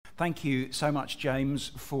Thank you so much,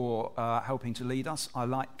 James, for helping to lead us. I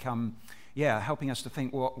like, helping us to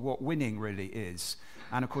think what winning really is.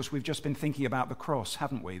 And of course, we've just been thinking about the cross,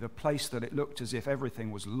 haven't we? The place that it looked as if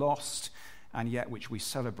everything was lost, and yet which we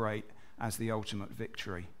celebrate as the ultimate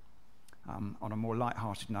victory. On a more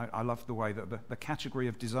light-hearted note, I love the way that the category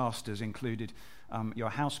of disasters included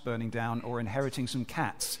your house burning down or inheriting some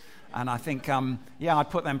cats. And I think,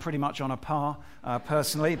 I'd put them pretty much on a par,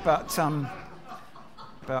 personally, but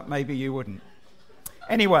maybe you wouldn't.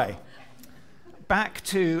 Anyway, back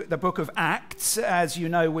to the book of Acts. As you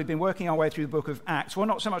know, we've been working our way through the book of Acts. Well,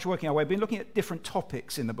 not so much working our way, we've been looking at different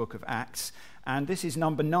topics in the book of Acts, and this is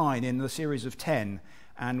number 9 in the series of 10,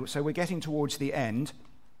 and so we're getting towards the end.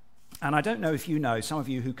 And I don't know if you know, some of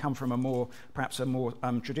you who come from a more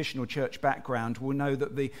traditional church background will know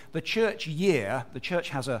that the church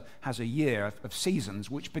has a year of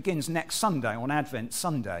seasons, which begins next Sunday, on Advent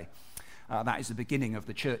Sunday. That is the beginning of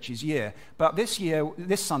the church's year. But this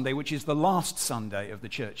Sunday, which is the last Sunday of the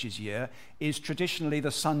church's year, is traditionally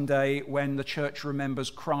the Sunday when the church remembers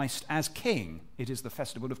Christ as King. It is the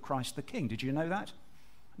festival of Christ the King. Did you know that?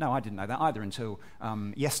 No, I didn't know that either until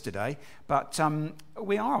yesterday. But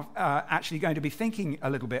we are actually going to be thinking a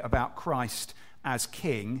little bit about Christ as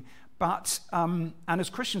King. But, and as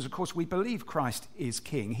Christians, of course, we believe Christ is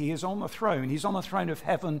King. He is on the throne. He's on the throne of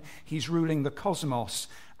heaven. He's ruling the cosmos.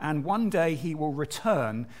 And one day he will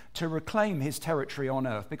return to reclaim his territory on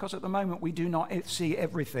earth. Because at the moment we do not see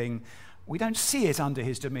everything. We don't see it under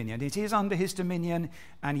his dominion. It is under his dominion,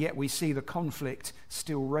 and yet we see the conflict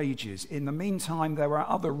still rages. In the meantime, there are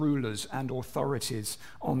other rulers and authorities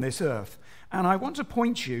on this earth. And I want to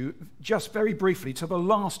point you just very briefly to the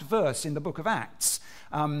last verse in the book of Acts.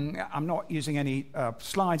 I'm not using any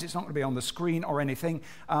slides. It's not going to be on the screen or anything.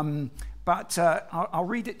 But I'll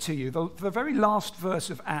read it to you. The very last verse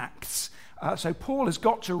of Acts. So Paul has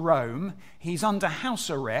got to Rome. He's under house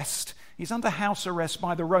arrest. He's under house arrest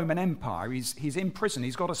by the Roman Empire. He's in prison.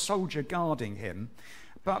 He's got a soldier guarding him.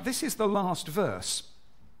 But this is the last verse,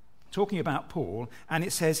 talking about Paul. And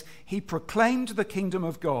it says, he proclaimed the kingdom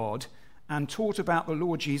of God and taught about the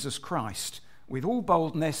Lord Jesus Christ with all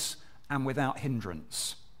boldness and without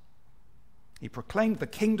hindrance. He proclaimed the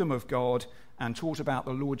kingdom of God and taught about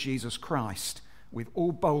the Lord Jesus Christ with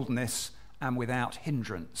all boldness and without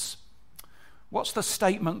hindrance. What's the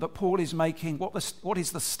statement that Paul is making? What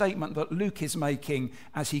is the statement that Luke is making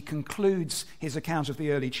as he concludes his account of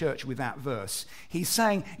the early church with that verse? He's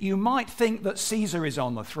saying, you might think that Caesar is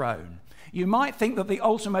on the throne. You might think that the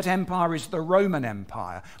ultimate empire is the Roman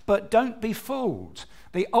Empire, but don't be fooled.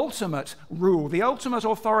 The ultimate rule, the ultimate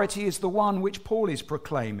authority is the one which Paul is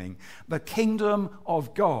proclaiming, the kingdom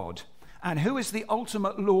of God. And who is the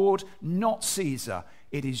ultimate Lord? Not Caesar.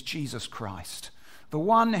 It is Jesus Christ. The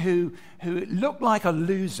one who looked like a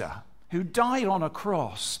loser, who died on a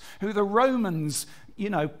cross, who the Romans,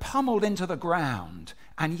 pummeled into the ground.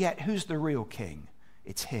 And yet, who's the real king?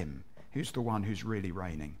 It's him. Who's the one who's really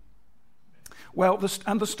reigning? Well,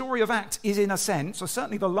 the story of Acts is, in a sense, or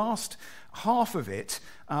certainly the last half of it,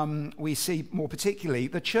 we see more particularly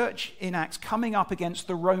the church in Acts coming up against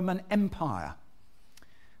the Roman Empire.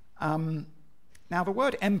 Now, the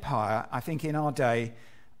word empire, I think in our day,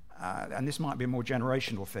 and this might be a more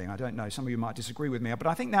generational thing, I don't know, some of you might disagree with me, but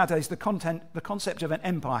I think nowadays the concept of an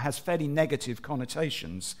empire has fairly negative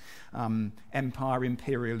connotations. Empire,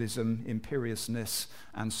 imperialism, imperiousness,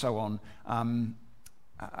 and so on.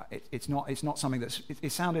 It's not something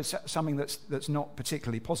it sounded something that's not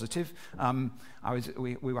particularly positive.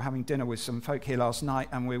 We were having dinner with some folk here last night,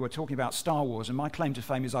 and we were talking about Star Wars, and my claim to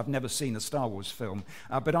fame is I've never seen a Star Wars film,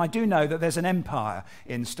 but I do know that there's an empire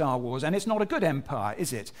in Star Wars, and it's not a good empire,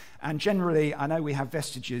 is it? And generally, I know we have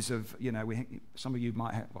vestiges of, some of you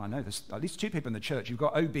might have, well, I know there's at least 2 people in the church who've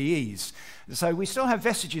got OBEs, so we still have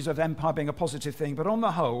vestiges of empire being a positive thing, but on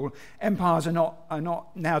the whole, empires are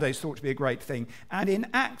not nowadays thought to be a great thing. And in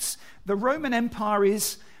Acts, the Roman Empire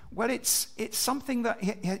is, well, it's something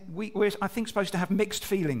that we're, I think, supposed to have mixed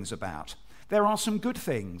feelings about. There are some good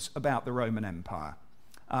things about the Roman Empire.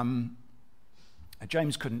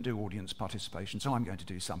 James couldn't do audience participation, so I'm going to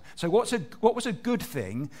do some. So what was a good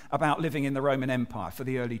thing about living in the Roman Empire for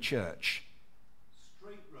the early church?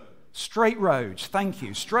 Straight roads, thank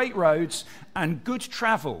you. Straight roads and good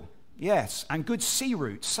travel. Yes, and good sea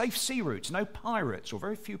routes, safe sea routes, no pirates, or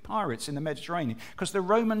very few pirates in the Mediterranean, because the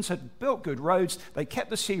Romans had built good roads, they kept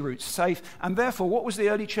the sea routes safe, and therefore what was the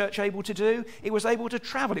early church able to do? It was able to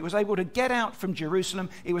travel, it was able to get out from Jerusalem,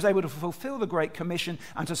 it was able to fulfill the Great Commission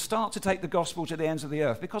and to start to take the gospel to the ends of the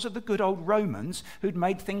earth, because of the good old Romans who'd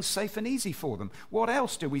made things safe and easy for them. What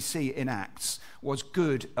else do we see in Acts was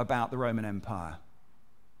good about the Roman Empire?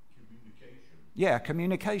 Yeah,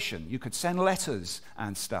 communication. You could send letters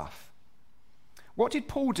and stuff. What did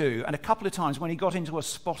Paul do? And a couple of times when he got into a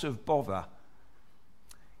spot of bother,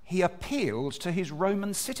 he appealed to his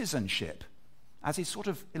Roman citizenship as his sort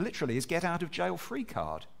of, literally, his get out of jail free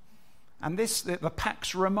card. And this, the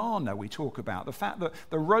Pax Romana we talk about, the fact that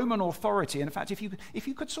the Roman authority, and in fact, if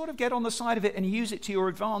you could sort of get on the side of it and use it to your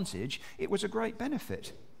advantage, it was a great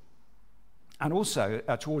benefit. And also,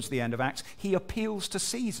 towards the end of Acts, he appeals to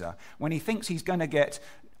Caesar when he thinks he's going to get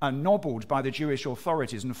nobbled by the Jewish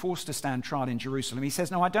authorities and forced to stand trial in Jerusalem. He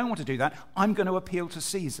says, no, I don't want to do that. I'm going to appeal to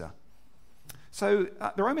Caesar. So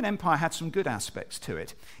the Roman Empire had some good aspects to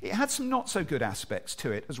it. It had some not so good aspects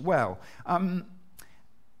to it as well.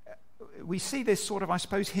 We see this sort of, I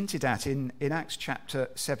suppose, hinted at in Acts chapter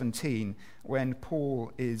 17 when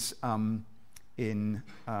Paul is in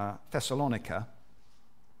Thessalonica,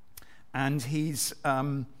 and he's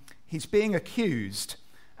being accused,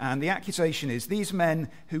 and the accusation is these men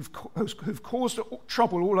who've caused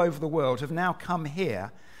trouble all over the world have now come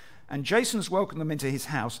here, and Jason's welcomed them into his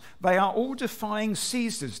house. They are all defying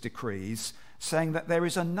Caesar's decrees, saying that there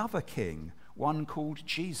is another king, one called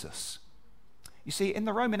Jesus. You see, in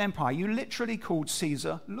the Roman Empire, you literally called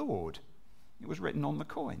Caesar Lord. It was written on the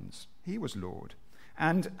coins. He was Lord.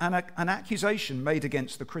 And an accusation made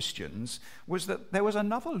against the Christians was that there was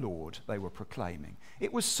another Lord they were proclaiming.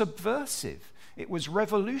 It was subversive. It was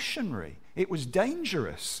revolutionary. It was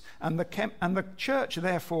dangerous. And the church,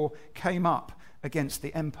 therefore, came up against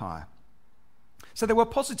the empire. So there were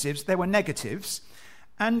positives, there were negatives.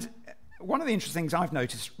 And one of the interesting things I've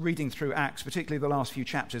noticed reading through Acts, particularly the last few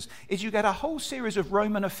chapters, is you get a whole series of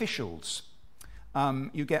Roman officials.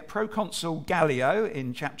 You get Proconsul Gallio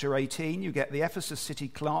in chapter 18, you get the Ephesus city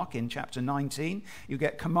clerk in chapter 19, you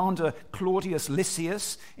get Commander Claudius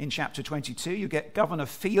Lysias in chapter 22, you get Governor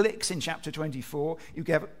Felix in chapter 24, you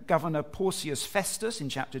get Governor Porcius Festus in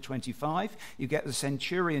chapter 25, you get the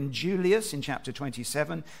Centurion Julius in chapter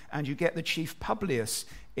 27, and you get the Chief Publius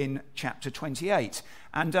in chapter 28.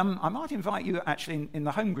 And I might invite you actually in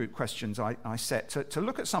the home group questions I set to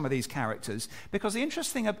look at some of these characters, because the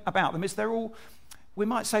interesting thing about them is they're all, we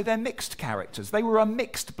might say they're mixed characters. They were a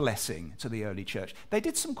mixed blessing to the early church. They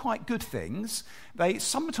did some quite good things. They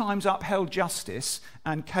sometimes upheld justice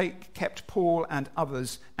and kept Paul and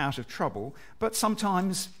others out of trouble, but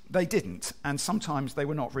sometimes they didn't, and sometimes they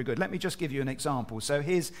were not very good. Let me just give you an example. So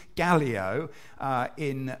here's Gallio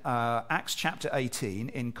in Acts chapter 18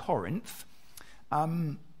 in Corinth.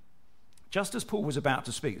 Just as Paul was about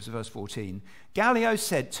to speak, this is verse 14, Gallio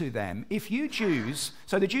said to them, if you Jews,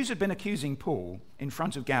 so the Jews had been accusing Paul in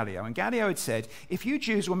front of Gallio, and Gallio had said, if you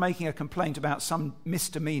Jews were making a complaint about some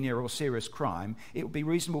misdemeanor or serious crime, it would be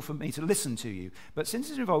reasonable for me to listen to you. But since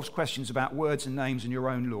it involves questions about words and names and your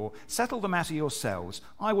own law, settle the matter yourselves.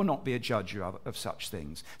 I will not be a judge of such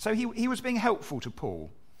things. So he was being helpful to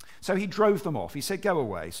Paul. So he drove them off. He said, go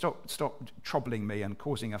away, stop troubling me and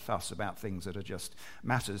causing a fuss about things that are just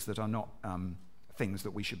matters that are not things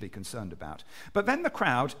that we should be concerned about. But then the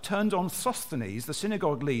crowd turned on Sosthenes, the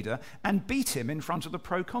synagogue leader, and beat him in front of the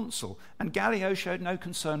proconsul. And Gallio showed no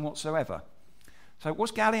concern whatsoever. So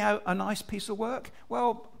was Gallio a nice piece of work?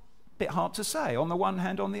 Well, a bit hard to say. On the one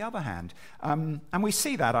hand, on the other hand. And we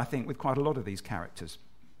see that, I think, with quite a lot of these characters.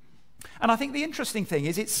 And I think the interesting thing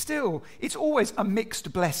is it's always a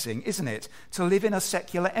mixed blessing, isn't it, to live in a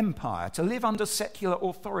secular empire, to live under secular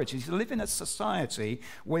authorities, to live in a society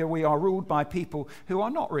where we are ruled by people who are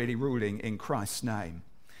not really ruling in Christ's name.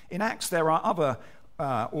 In Acts, there are other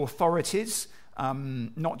authorities,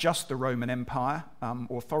 not just the Roman Empire,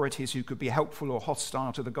 authorities who could be helpful or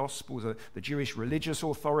hostile to the gospel, the Jewish religious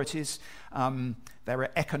authorities. There are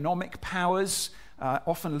economic powers,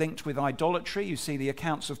 often linked with idolatry. You see the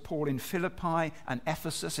accounts of Paul in Philippi and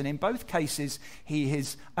Ephesus, and in both cases he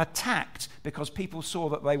is attacked because people saw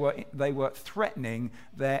that they were threatening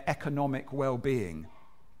their economic well-being,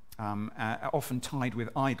 often tied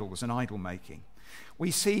with idols and idol-making.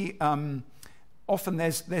 We see often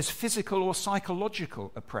there's physical or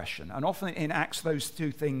psychological oppression, and often in Acts those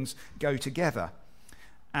two things go together.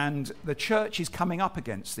 And the church is coming up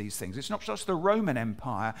against these things. It's not just the Roman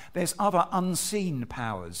Empire. There's other unseen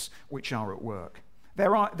powers which are at work.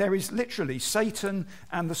 There is literally Satan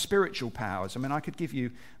and the spiritual powers. I mean, I could give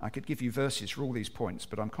you verses for all these points,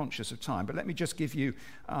 but I'm conscious of time. But let me just give you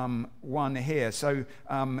one here. So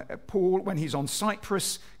Paul, when he's on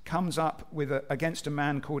Cyprus, comes up against a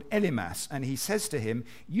man called Elymas, and he says to him,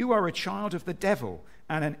 "You are a child of the devil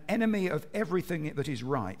and an enemy of everything that is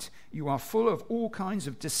right. You are full of all kinds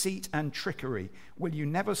of deceit and trickery. Will you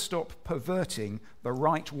never stop perverting the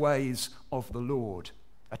right ways of the Lord?"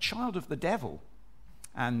 A child of the devil.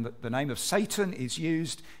 And the name of Satan is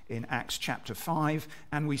used in Acts chapter 5,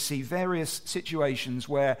 and we see various situations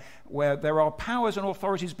where there are powers and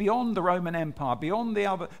authorities beyond the Roman Empire, beyond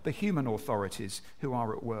the human authorities who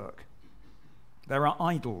are at work. There are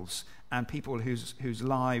idols and people whose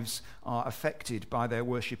lives are affected by their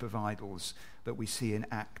worship of idols that we see in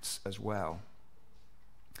Acts as well.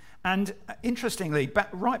 And interestingly,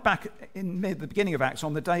 right back in the beginning of Acts,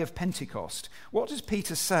 on the day of Pentecost, what does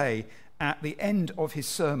Peter say at the end of his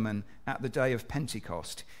sermon at the day of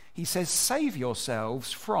Pentecost? He says, "Save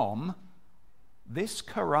yourselves from this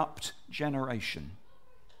corrupt generation."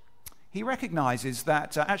 He recognizes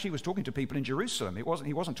that actually he was talking to people in Jerusalem.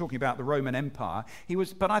 He wasn't talking about the Roman Empire.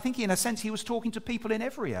 But I think in a sense he was talking to people in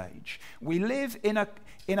every age. We live in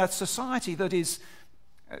a society that is,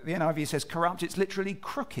 the NIV says corrupt. It's literally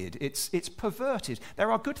crooked. It's perverted.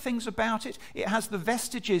 There are good things about it. It has the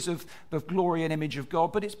vestiges of the glory and image of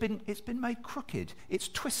God, but it's been made crooked. It's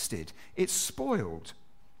twisted. It's spoiled.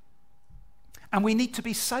 And we need to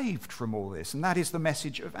be saved from all this, and that is the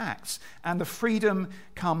message of Acts. And the freedom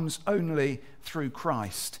comes only through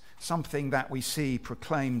Christ, something that we see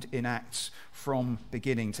proclaimed in Acts from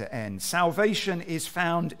beginning to end. Salvation is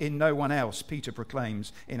found in no one else, Peter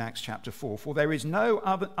proclaims in Acts chapter 4. For there is no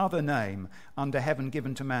other name under heaven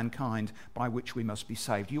given to mankind by which we must be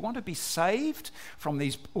saved. You want to be saved from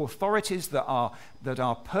these authorities that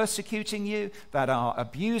are persecuting you, that are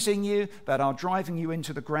abusing you, that are driving you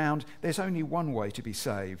into the ground. There's only one way to be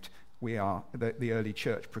saved. The early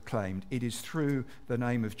church proclaimed. It is through the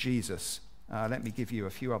name of Jesus. Let me give you a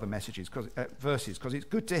few other verses, because it's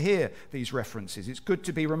good to hear these references. It's good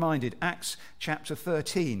to be reminded. Acts chapter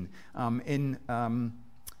 13 in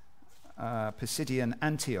Pisidian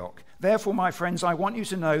Antioch. Therefore, my friends, I want you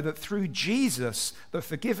to know that through Jesus, the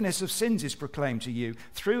forgiveness of sins is proclaimed to you.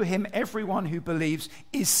 Through him, everyone who believes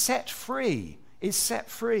is set free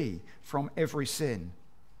from every sin.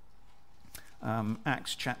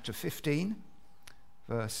 Acts chapter 15,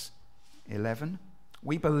 verse 11.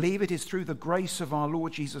 We believe it is through the grace of our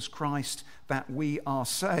Lord Jesus Christ that we are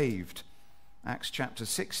saved. Acts chapter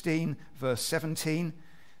 16, verse 17.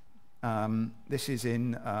 This is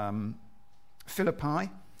in Philippi.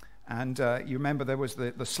 And you remember there was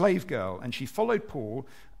the slave girl, and she followed Paul,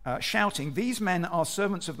 shouting, "These men are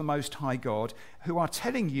servants of the Most High God who are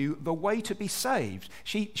telling you the way to be saved."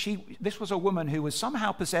 This was a woman who was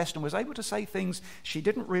somehow possessed and was able to say things she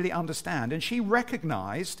didn't really understand. And she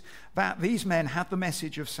recognized that these men had the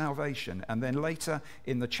message of salvation. And then later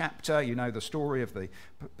in the chapter, you know the story of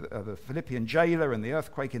the Philippian jailer and the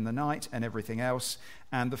earthquake in the night and everything else.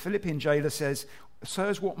 And the Philippian jailer says,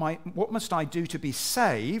 "Sirs, what must I do to be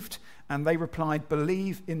saved?" And they replied,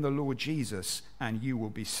 "Believe in the Lord Jesus, and you will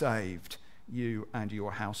be saved, you and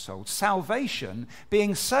your household." Salvation,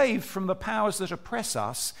 being saved from the powers that oppress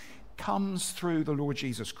us, comes through the Lord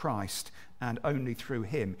Jesus Christ, and only through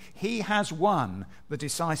him. He has won the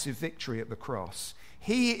decisive victory at the cross.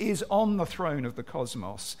 He is on the throne of the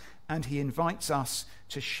cosmos, and he invites us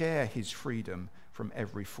to share his freedom from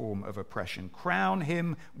every form of oppression. Crown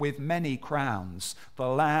him with many crowns, the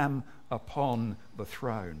Lamb upon the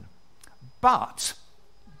throne. But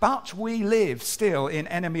we live still in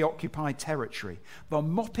enemy-occupied territory. The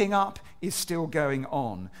mopping up is still going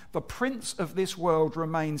on. The prince of this world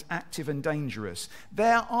remains active and dangerous.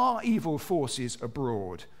 There are evil forces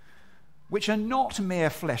abroad, which are not mere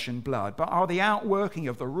flesh and blood, but are the outworking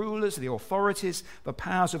of the rulers, the authorities, the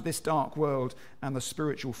powers of this dark world, and the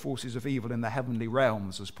spiritual forces of evil in the heavenly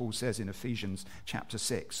realms, as Paul says in Ephesians chapter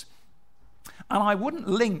 6. And I wouldn't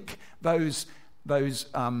link those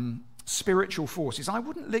spiritual forces, I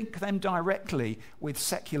wouldn't link them directly with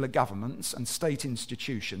secular governments and state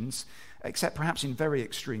institutions, except perhaps in very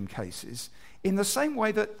extreme cases, in the same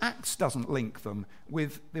way that Acts doesn't link them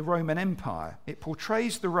with the Roman Empire. It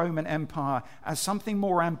portrays the Roman Empire as something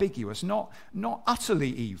more ambiguous, not utterly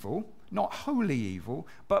evil, not wholly evil,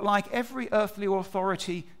 but like every earthly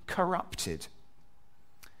authority, corrupted.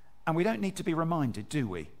 And we don't need to be reminded, do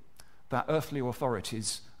we, that earthly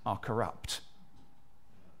authorities are corrupt?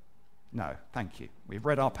 No, thank you. We've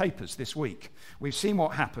read our papers this week. We've seen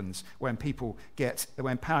what happens when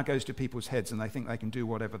power goes to people's heads and they think they can do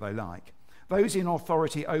whatever they like. Those in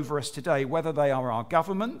authority over us today, whether they are our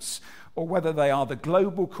governments or whether they are the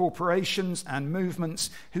global corporations and movements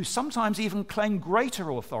who sometimes even claim greater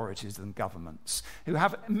authorities than governments, who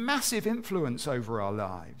have massive influence over our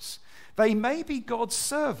lives, they may be God's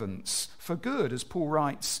servants for good, as Paul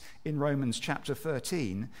writes in Romans chapter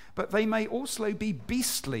 13, but they may also be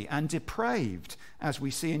beastly and depraved, as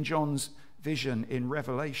we see in John's vision in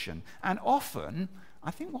Revelation. And often,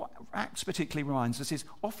 I think what Acts particularly reminds us is,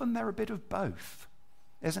 often they're a bit of both.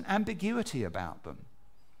 There's an ambiguity about them.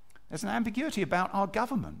 There's an ambiguity about our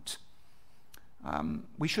government.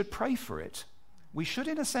 We should pray for it. We should,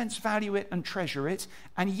 in a sense, value it and treasure it,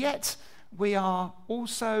 and yet we don't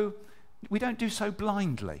do so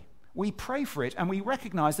blindly. We pray for it and we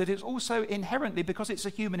recognize that it's also inherently, because it's a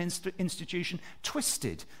human institution,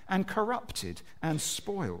 twisted and corrupted and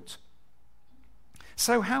spoiled.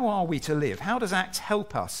 So how are we to live? How does Acts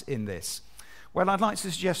help us in this? Well, I'd like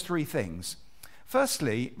to suggest three things.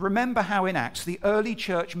 Firstly, remember how in Acts the early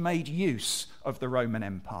church made use of the Roman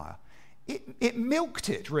Empire. It milked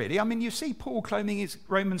it, really. I mean, you see Paul claiming his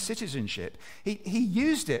Roman citizenship. He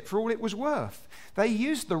used it for all it was worth. They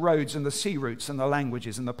used the roads and the sea routes and the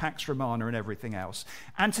languages and the Pax Romana and everything else.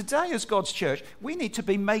 And today, as God's church, we need to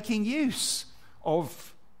be making use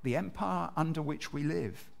of the empire under which we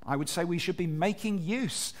live. I would say we should be making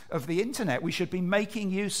use of the internet. We should be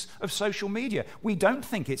making use of social media. We don't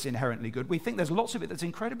think it's inherently good. We think there's lots of it that's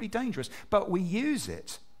incredibly dangerous, but we use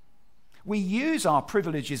it. We use our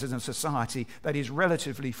privileges as a society that is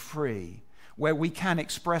relatively free, where we can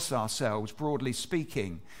express ourselves, broadly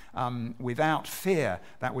speaking, without fear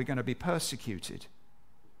that we're going to be persecuted.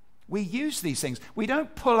 We use these things. We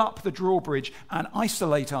don't pull up the drawbridge and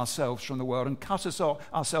isolate ourselves from the world and cut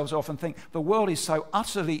ourselves off and think the world is so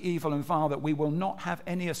utterly evil and vile that we will not have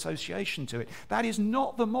any association to it. That is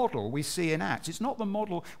not the model we see in Acts. It's not the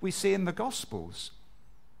model we see in the Gospels.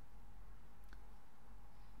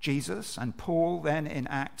 Jesus and Paul then in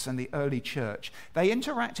Acts and the early church, they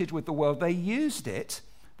interacted with the world. They used it.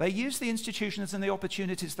 They used the institutions and the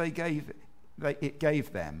opportunities it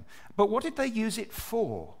gave them. But what did they use it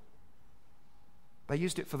for? They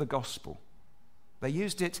used it for the gospel. They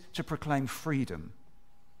used it to proclaim freedom.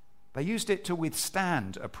 They used it to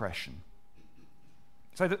withstand oppression.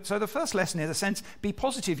 So the first lesson is, in a sense, be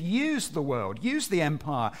positive. Use the world. Use the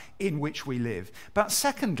empire in which we live. But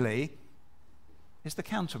secondly, there's the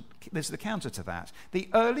counter to that. The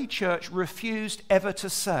early church refused ever to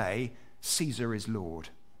say, Caesar is Lord.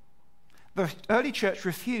 The early church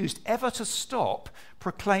refused ever to stop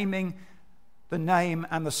proclaiming the name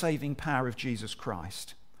and the saving power of Jesus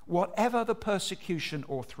Christ, whatever the persecution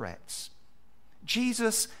or threats.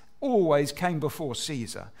 Jesus always came before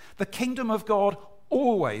Caesar. The kingdom of God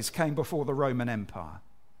always came before the Roman Empire.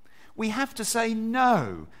 We have to say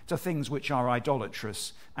no to things which are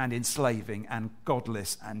idolatrous and enslaving and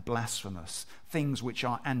godless and blasphemous, things which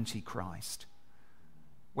are anti-Christ.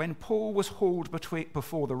 When Paul was hauled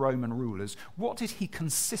before the Roman rulers, what did he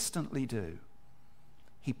consistently do?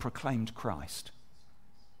 He proclaimed Christ.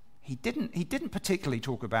 He didn't particularly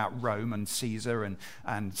talk about Rome and Caesar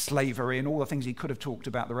and slavery and all the things he could have talked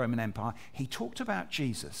about the Roman Empire. He talked about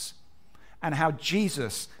Jesus and how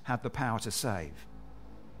Jesus had the power to save.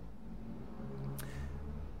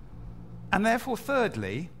 And therefore,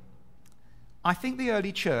 thirdly, I think the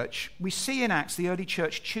early church, we see in Acts the early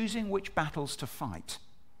church choosing which battles to fight.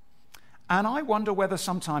 And I wonder whether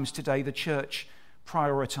sometimes today the church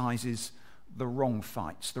prioritizes the wrong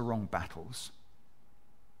fights, the wrong battles.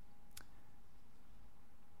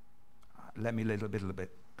 Let me be a little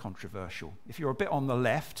bit controversial. If you're a bit on the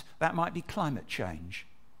left, that might be climate change.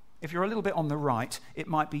 If you're a little bit on the right, it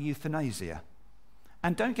might be euthanasia.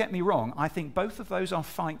 And don't get me wrong, I think both of those are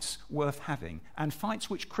fights worth having and fights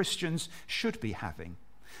which Christians should be having.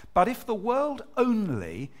 But if the world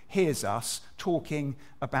only hears us talking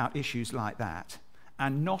about issues like that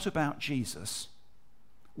and not about Jesus,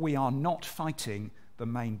 we are not fighting the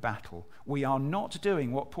main battle. We are not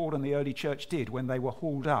doing what Paul and the early church did when they were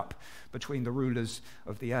hauled up between the rulers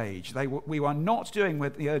of the age. We are not doing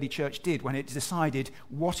what the early church did when it decided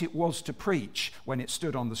what it was to preach when it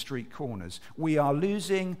stood on the street corners. We are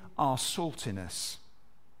losing our saltiness.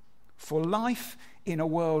 For life in a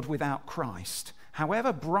world without Christ,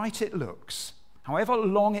 however bright it looks, however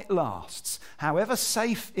long it lasts, however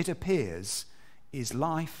safe it appears, is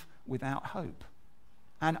life without hope.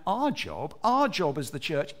 And our job as the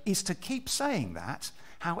church, is to keep saying that,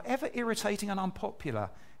 however irritating and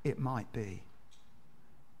unpopular it might be.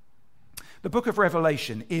 The book of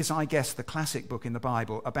Revelation is, I guess, the classic book in the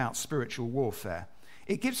Bible about spiritual warfare.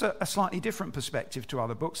 It gives a slightly different perspective to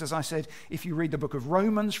other books. As I said, if you read the book of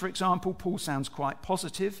Romans, for example, Paul sounds quite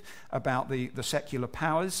positive about the secular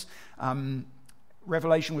powers.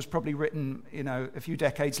 Revelation was probably written, a few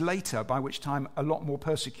decades later, by which time a lot more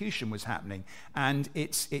persecution was happening. And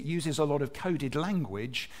it uses a lot of coded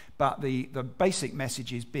language, but the basic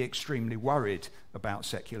message is be extremely worried about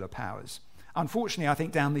secular powers. Unfortunately, I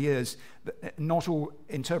think down the years, not all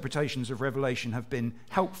interpretations of Revelation have been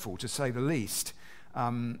helpful, to say the least.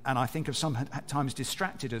 And I think have sometimes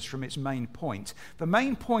distracted us from its main point. The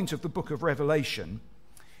main point of the book of Revelation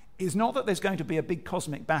is not that there's going to be a big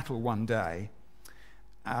cosmic battle one day,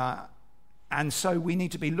 and so we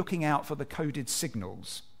need to be looking out for the coded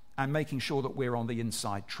signals and making sure that we're on the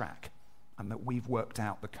inside track and that we've worked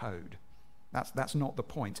out the code. That's not the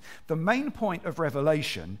point. The main point of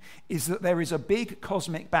Revelation is that there is a big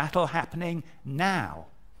cosmic battle happening now,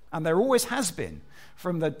 and there always has been.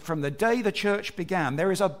 From the day the church began,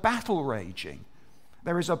 there is a battle raging.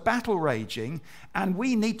 There is a battle raging, and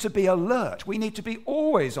we need to be alert. We need to be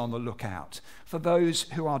always on the lookout for those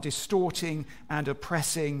who are distorting and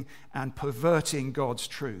oppressing and perverting God's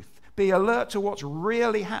truth. Be alert to what's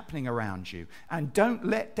really happening around you, and don't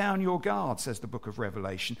let down your guard, says the book of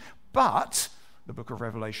Revelation. But the book of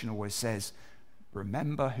Revelation always says,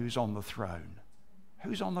 remember who's on the throne.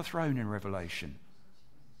 Who's on the throne in Revelation?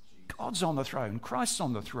 God's on the throne. Christ's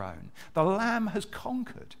on the throne. The Lamb has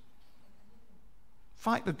conquered.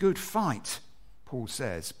 Fight the good fight, Paul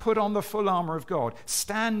says. Put on the full armor of God.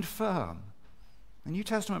 Stand firm. The New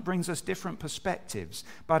Testament brings us different perspectives,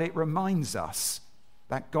 but it reminds us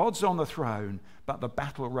that God's on the throne, but the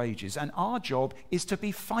battle rages. And our job is to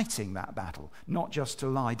be fighting that battle, not just to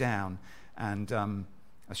lie down and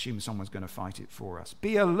assume someone's going to fight it for us.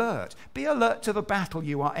 Be alert. Be alert to the battle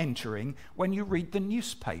you are entering when you read the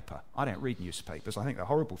newspaper. I don't read newspapers. I think they're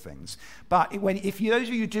horrible things. But if those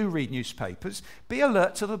of you do read newspapers, be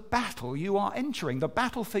alert to the battle you are entering, the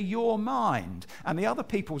battle for your mind and the other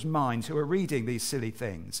people's minds who are reading these silly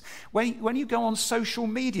things. When you go on social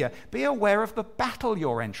media, be aware of the battle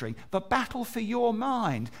you're entering, the battle for your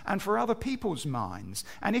mind and for other people's minds.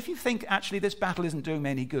 And if you think, actually, this battle isn't doing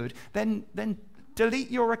me any good, then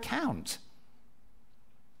delete your account.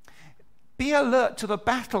 Be alert to the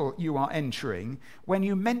battle you are entering when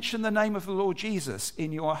you mention the name of the Lord Jesus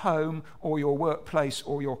in your home or your workplace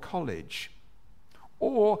or your college,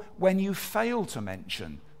 or when you fail to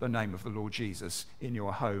mention the name of the Lord Jesus in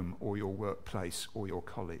your home or your workplace or your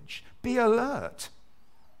college. Be alert.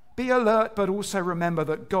 Be alert, but also remember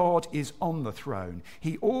that God is on the throne.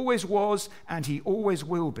 He always was and he always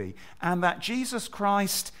will be. And that Jesus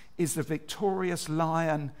Christ is the victorious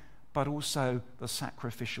lion, but also the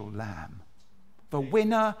sacrificial lamb. The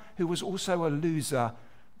winner who was also a loser,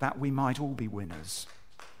 that we might all be winners.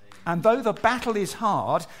 And though the battle is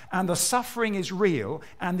hard and the suffering is real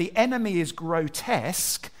and the enemy is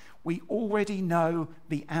grotesque, we already know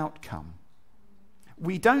the outcome.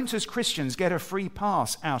 We don't, as Christians, get a free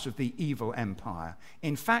pass out of the evil empire.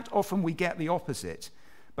 In fact, often we get the opposite.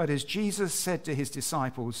 But as Jesus said to his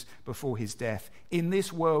disciples before his death, in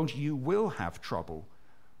this world you will have trouble,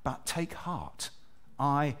 but take heart.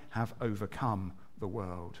 I have overcome the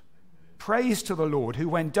world. Praise to the Lord, who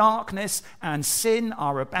when darkness and sin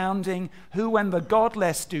are abounding, who when the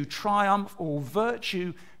godless do triumph, all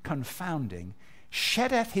virtue confounding,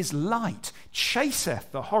 sheddeth his light,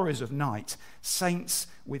 chaseth the horrors of night, saints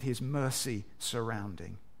with his mercy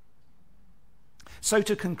surrounding. So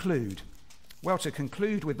to conclude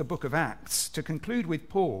with the book of Acts, to conclude with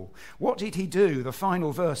Paul, what did he do? The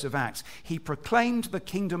final verse of Acts. He proclaimed the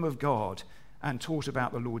kingdom of God and taught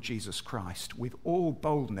about the Lord Jesus Christ with all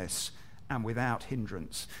boldness and without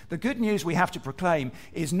hindrance. The good news we have to proclaim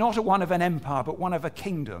is not one of an empire, but one of a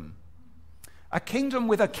kingdom. A kingdom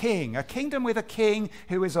with a king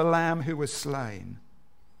who is a lamb who was slain.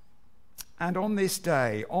 And on this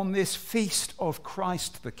day, on this feast of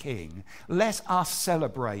Christ the King, let us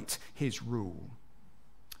celebrate his rule.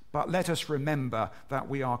 But let us remember that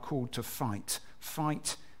we are called to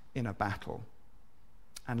fight in a battle.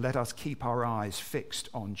 And let us keep our eyes fixed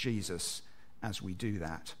on Jesus as we do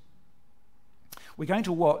that. We're going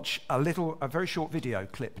to watch a very short video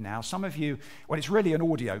clip now. Some of you, well, it's really an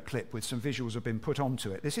audio clip with some visuals have been put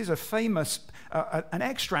onto it. This is an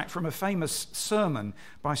extract from a famous sermon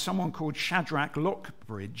by someone called Shadrach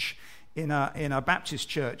Lockbridge in a Baptist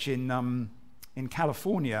church in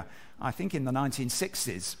California, I think in the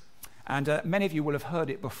 1960s. And many of you will have heard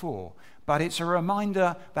it before, but it's a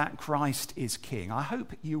reminder that Christ is King. I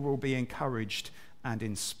hope you will be encouraged and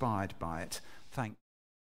inspired by it. Thank you.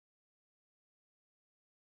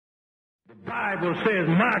 The Bible says,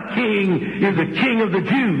 my king is the king of the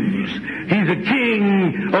Jews. He's a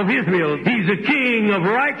king of Israel. He's a king of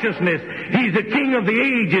righteousness. He's a king of the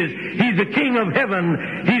ages. He's a king of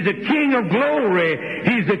heaven. He's a king of glory.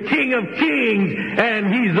 He's the king of kings.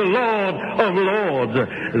 And he's the Lord of lords.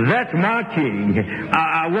 That's my king.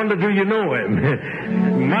 I wonder, do you know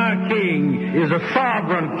him? My king is a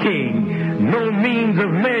sovereign king. No means of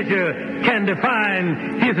measure can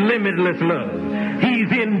define his limitless love.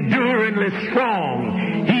 He's enduringly strong.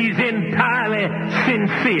 He's entirely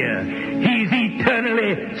sincere. He's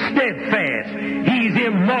eternally steadfast. He's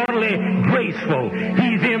immortally graceful.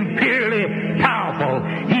 He's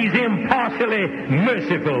only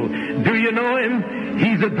merciful. Do you know him?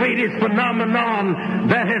 He's the greatest phenomenon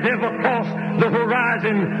that has ever crossed the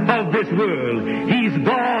horizon of this world. He's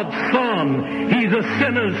God's Son. He's a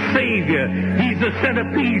sinner's Savior. He's the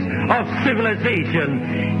centerpiece of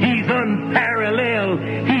civilization. He's unparalleled.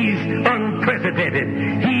 He's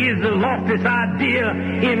unprecedented. He is the loftiest idea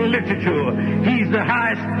in literature. He's the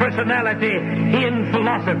highest personality in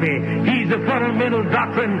philosophy. He's the fundamental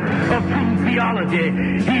doctrine of true theology.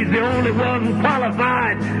 He's the only one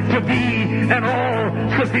qualified to be an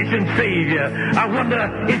all-sufficient Savior. I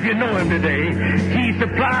wonder if you know him today. He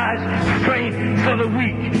supplies strength for the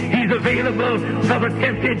weak. He's available for the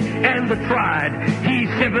tempted and the tried. He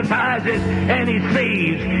sympathizes and he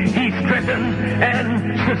saves. He strengthens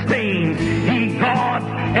and sustains. He guards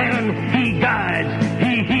and he guides.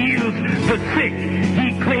 He heals the sick.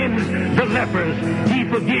 He cleanses the lepers. He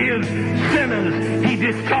forgives sinners. He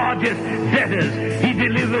discharges debtors. He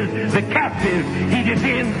delivers the captive. He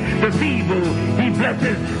defends the feeble. He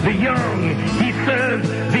blesses the young. He serves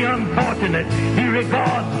the unfortunate. He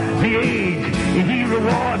regards the aged. He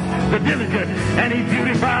rewards the diligent. And he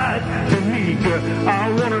beautifies the meek. I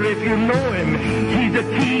wonder if you know him. He's the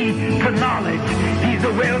key to knowledge. He's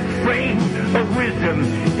the wellspring of wisdom.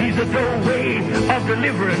 He's the doorway of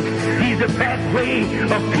deliverance. He's the pathway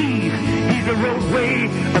of peace. He's the roadway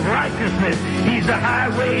of righteousness. He's the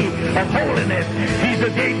highway of holiness. He's the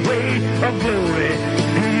gateway of glory.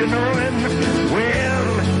 Do you know him?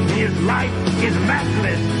 Well, his life is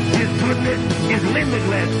matchless. His goodness is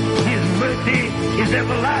limitless. His mercy is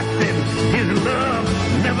everlasting. His love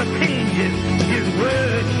never changes. His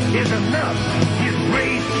word is enough. His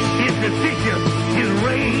grace is sufficient. His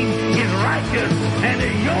reign is righteous. And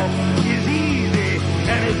his yoke is easy.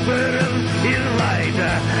 And his burden is light.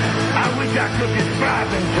 I wish I could describe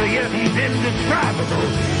him to you. He's indescribable.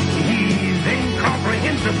 He's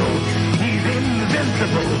incomprehensible. He's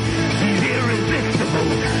invincible. He's irresistible.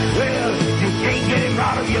 Well, you can't get him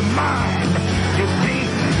out of your mind. You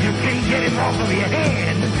can't get him off of your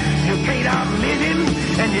hand. You can't outlive him,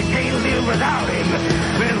 and you can't live without him.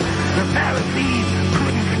 Well, the Pharisees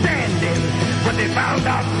couldn't stand him, but they found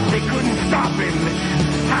out they couldn't stop him.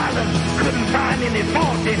 Pilate couldn't find any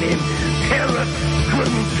fault in him. Herod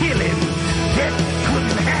couldn't kill him. Death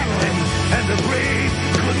couldn't handle him, and the grave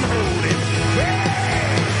couldn't hold him. Yeah!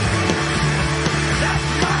 That's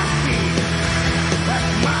my king.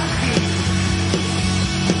 That's my king.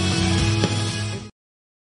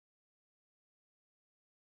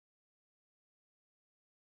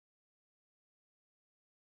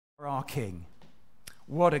 Our King.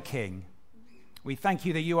 What a King. We thank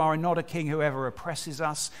you that you are not a king who ever oppresses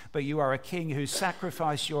us, but you are a king who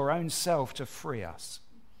sacrificed your own self to free us.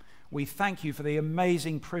 We thank you for the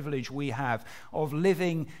amazing privilege we have of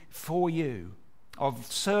living for you, of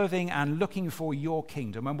serving and looking for your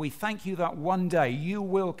kingdom. And we thank you that one day you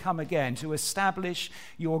will come again to establish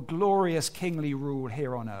your glorious kingly rule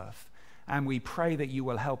here on earth. And we pray that you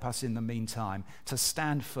will help us in the meantime to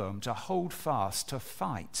stand firm, to hold fast, to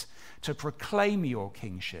fight, to proclaim your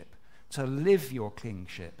kingship, to live your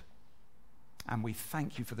kingship. And we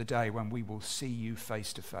thank you for the day when we will see you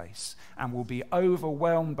face to face and will be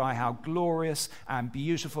overwhelmed by how glorious and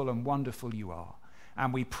beautiful and wonderful you are.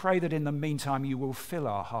 And we pray that in the meantime you will fill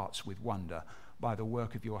our hearts with wonder by the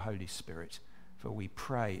work of your Holy Spirit. For we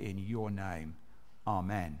pray in your name.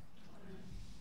 Amen.